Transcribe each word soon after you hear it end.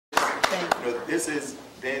You know, this has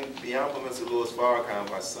been the influence of Minister Farrakhan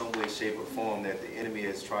by some way, shape, or form that the enemy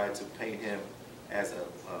has tried to paint him as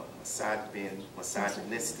being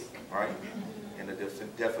misogynistic, right? And the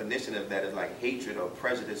definition of that is like hatred or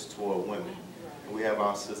prejudice toward women. And we have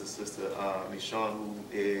our sister Michonne,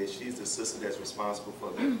 who she's the sister that's responsible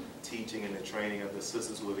for the teaching and the training of the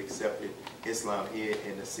sisters who have accepted Islam here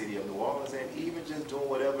in the city of New Orleans, and even just doing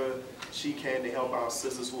whatever she can to help our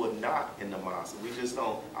sisters who are not in the mosque. We just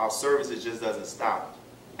don't, our services just doesn't stop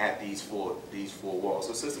at these four walls.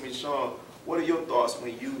 So Sister Michonne, what are your thoughts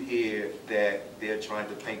when you hear that they're trying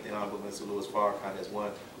to paint the Honorable Minister Farrakhan as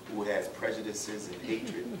one who has prejudices and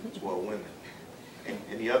hatred toward women?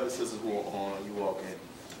 And the other sisters who are on, you all can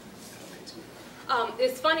come into it.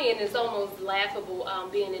 It's funny and it's almost laughable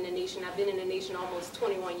being in the nation. I've been in the nation almost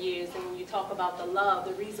 21 years, and when you talk about the love,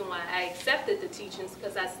 the reason why I accepted the teachings,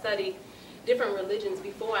 because I studied different religions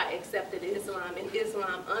before I accepted Islam, and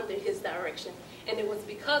Islam under his direction. And it was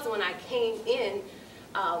because when I came in,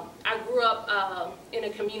 I grew up in a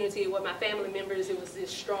community where my family members, it was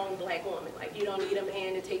this strong black woman. Like, you don't need a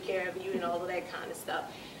man to take care of you and all of that kind of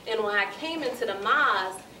stuff. And when I came into the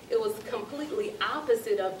mosque, it was completely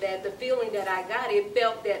opposite of that. The feeling that I got, it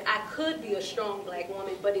felt that I could be a strong black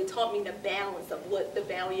woman, but it taught me the balance of what the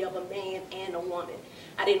value of a man and a woman.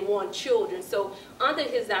 I didn't want children. So under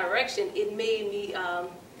his direction, it made me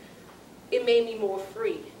more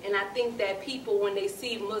free. And I think that people, when they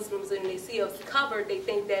see Muslims and they see us covered, they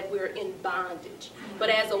think that we're in bondage. But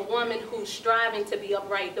as a woman who's striving to be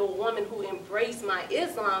upright, a woman who embraced my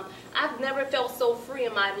Islam, I've never felt so free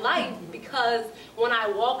in my life, because when I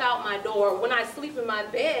walk out my door, when I sleep in my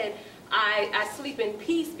bed, I sleep in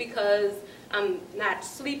peace, because I'm not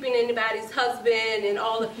sleeping anybody's husband and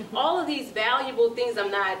all of these valuable things. I'm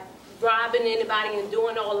not robbing anybody and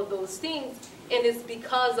doing all of those things. And it's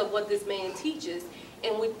because of what this man teaches.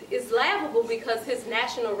 And it's laughable because his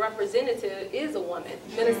national representative is a woman,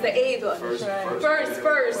 Minister Ava.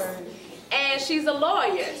 First. And she's a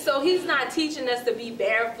lawyer. So he's not teaching us to be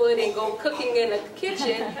barefoot and go cooking in the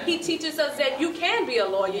kitchen. He teaches us that you can be a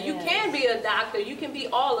lawyer, you can be a doctor, you can be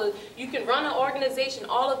you can run an organization,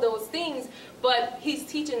 all of those things. But he's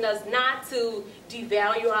teaching us not to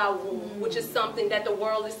devalue our womb, which is something that the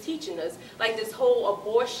world is teaching us. Like this whole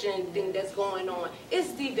abortion thing that's going on. It's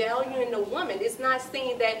devaluing the woman. It's not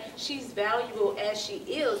saying that she's valuable as she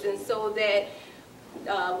is. And so that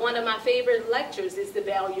one of my favorite lectures is the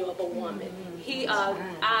value of a woman.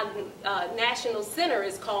 Our national center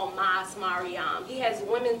is called Mas Mariam. He has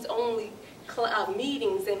women's only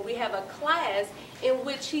meetings, and we have a class in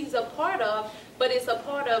which he's a part of, but it's a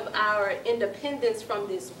part of our independence from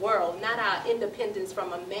this world, not our independence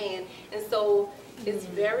from a man. And so it's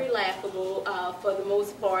very laughable for the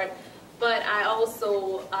most part. But I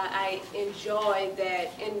also I enjoy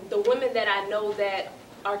that, and the women that I know that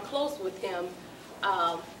are close with him,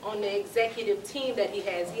 on the executive team that he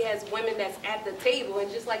has women that's at the table.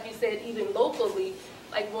 And just like you said, even locally,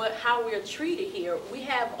 like how we're treated here, we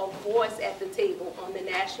have a voice at the table on the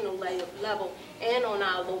national level and on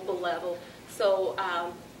our local level. So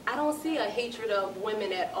I don't see a hatred of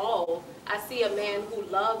women at all. I see a man who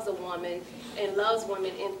loves a woman and loves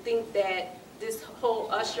women, and think that this whole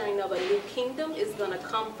ushering of a new kingdom is going to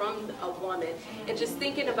come from a woman. And just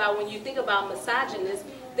thinking about, when you think about misogynists,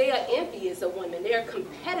 they are envious of women. They are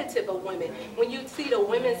competitive of women. When you see the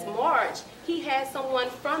Women's March, he has someone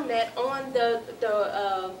from that on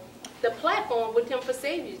the platform with him for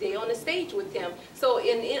Savior's Day, on the stage with him. So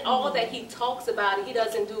in all that he talks about it, he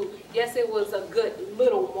doesn't do, yes, it was a good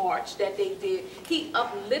little march that they did. He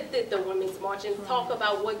uplifted the Women's March and talked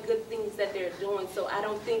about what good things that they're doing. So I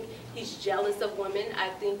don't think he's jealous of women. I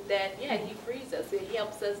think that, yeah, he frees us. It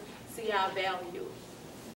helps us see our value.